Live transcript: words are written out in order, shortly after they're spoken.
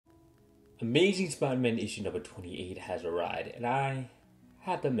Amazing Spider-Man issue number 28 has arrived, and I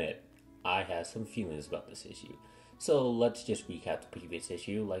have to admit, I have some feelings about this issue. So let's just recap the previous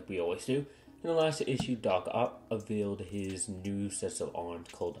issue like we always do. In the last issue, Doc Ock unveiled his new sets of arms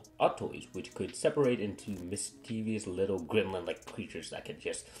called Octoids, which could separate into mischievous little gremlin-like creatures that could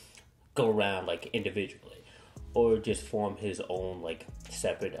just go around like individually, or just form his own like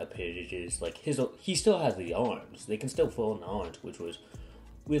separate appendages. Like he still has the arms; they can still form the arms, which was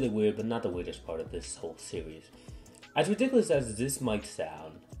really weird, but not the weirdest part of this whole series. As ridiculous as this might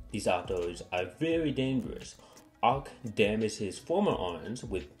sound, these Octoids are very dangerous. Ock damaged his former arms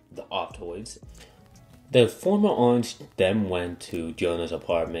with the Octoids. The former arms then went to Jonah's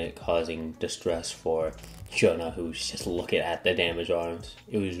apartment, causing distress for Jonah, who's just looking at the damaged arms.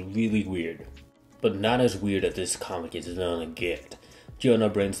 It was really weird, but not as weird as this comic is gonna get. Jonah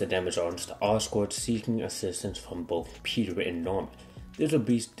brings the damaged arms to Oscorp, seeking assistance from both Peter and Norman. There's a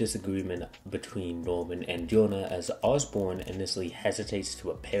brief disagreement between Norman and Jonah as Osborn initially hesitates to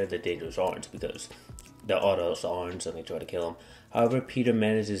repair the dangerous arms because they're Otto's arms and they try to kill him. However, Peter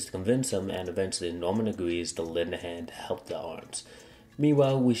manages to convince him, and eventually Norman agrees to lend a hand to help the arms.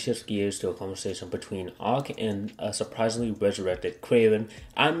 Meanwhile, we shift gears to a conversation between Ock and a surprisingly resurrected Kraven.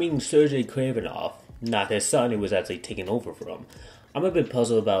 I mean Sergei Kravinoff, not his son who was actually taken over from. I'm a bit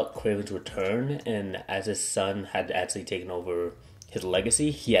puzzled about Kraven's return, and as his son had actually taken over his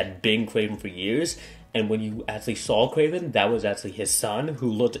legacy, he had been Kraven for years, and when you actually saw Kraven, that was actually his son who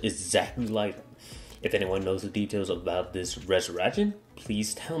looked exactly like him. If anyone knows the details about this resurrection,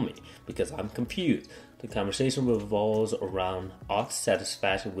 please tell me, because I'm confused. The conversation revolves around Ock's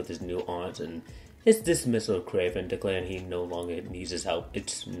satisfaction with his new arms and his dismissal of Kraven, declaring he no longer needs his help.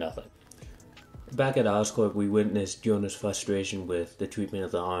 It's nothing. Back at Oscorp, we witness Jonah's frustration with the treatment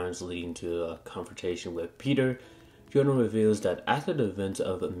of the arms, leading to a confrontation with Peter. Jonah reveals that after the events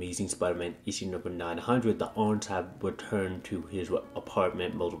of Amazing Spider-Man issue number 900, the arms have returned to his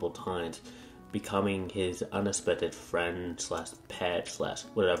apartment multiple times, becoming his unexpected friend slash pet slash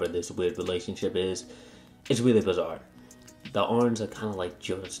whatever this weird relationship is. It's really bizarre. The arms are kind of like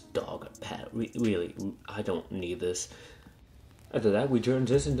Jonah's dog or pet. Really, I don't need this. After that, we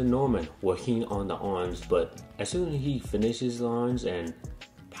transition to Norman working on the arms, but as soon as he finishes the arms and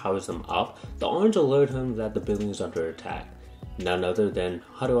powers them up, the arms alert him that the building is under attack. None other than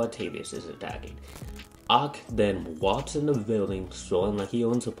Otto Octavius is attacking. Ock then walks in the building, strolling like he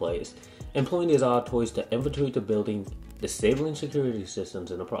owns the place, employing his Octoids to infiltrate the building, disabling security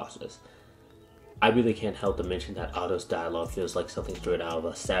systems in the process. I really can't help to mention that Otto's dialogue feels like something straight out of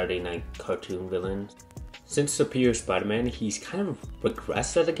a Saturday night cartoon villain. Since Superior Spider-Man, he's kind of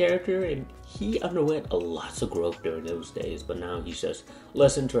regressed as a character, and he underwent a lot of growth during those days, but now he's just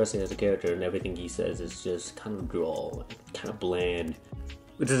less interesting as a character, and everything he says is just kind of droll, kind of bland.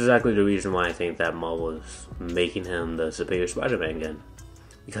 Which is exactly the reason why I think that Marvel is making him the Superior Spider-Man again.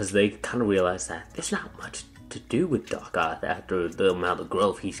 Because they kind of realized that there's not much to do with Doc Ock after the amount of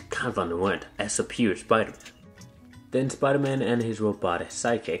growth he's kind of underwent as Superior Spider-Man. Then Spider-Man and his robotic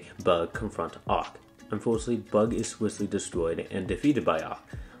sidekick, Bug, confront Ock. Unfortunately, Bug is swiftly destroyed and defeated by Ock.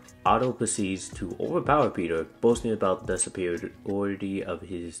 Otto proceeds to overpower Peter, boasting about the superiority of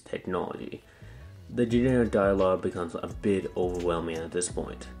his technology. The generic dialogue becomes a bit overwhelming at this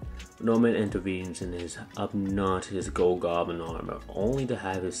point. Norman intervenes in his obnoxious Gold Goblin armor, only to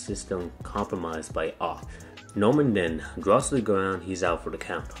have his system compromised by Ock. Norman then drops to the ground. He's out for the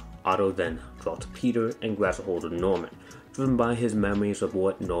count. Otto then drops Peter and grabs a hold of Norman, driven by his memories of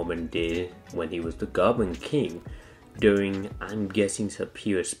what Norman did when he was the Goblin King during, I'm guessing,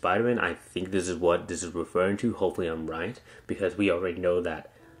 Superior Spider-Man. I think this is what this is referring to. Hopefully I'm right, because we already know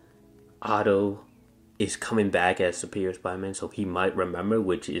that Otto is coming back as Superior Spider-Man, so he might remember,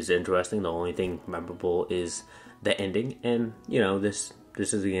 which is interesting. The only thing memorable is the ending, and this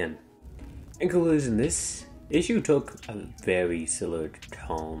is the end. In conclusion, this issue took a very similar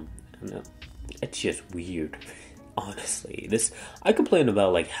tone. It's just weird. Honestly, I complained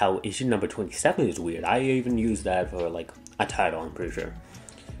about like how issue number 27 is weird. I even used that for like a title, I'm pretty sure.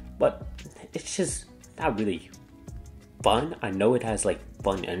 But it's just not really fun. I know it has like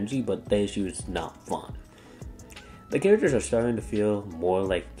fun energy, but the issue is not fun. The characters are starting to feel more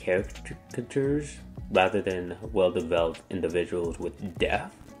like caricatures rather than well-developed individuals with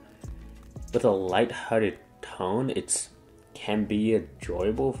depth. With a light-hearted tone, it can be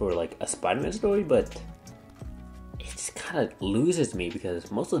enjoyable for like a Spider-Man story, but it kind of loses me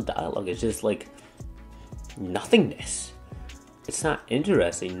because most of the dialogue is just like nothingness. It's not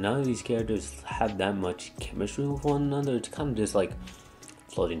interesting. None of these characters have that much chemistry with one another. It's kind of just like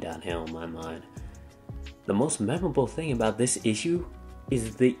floating downhill in my mind. The most memorable thing about this issue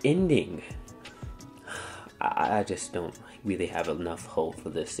is the ending. I just don't really have enough hope for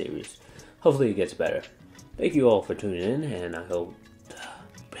this series. Hopefully it gets better. Thank you all for tuning in, and I hope to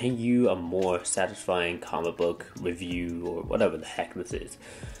bring you a more satisfying comic book review or whatever the heck this is.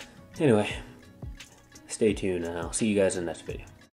 Anyway, stay tuned and I'll see you guys in the next video.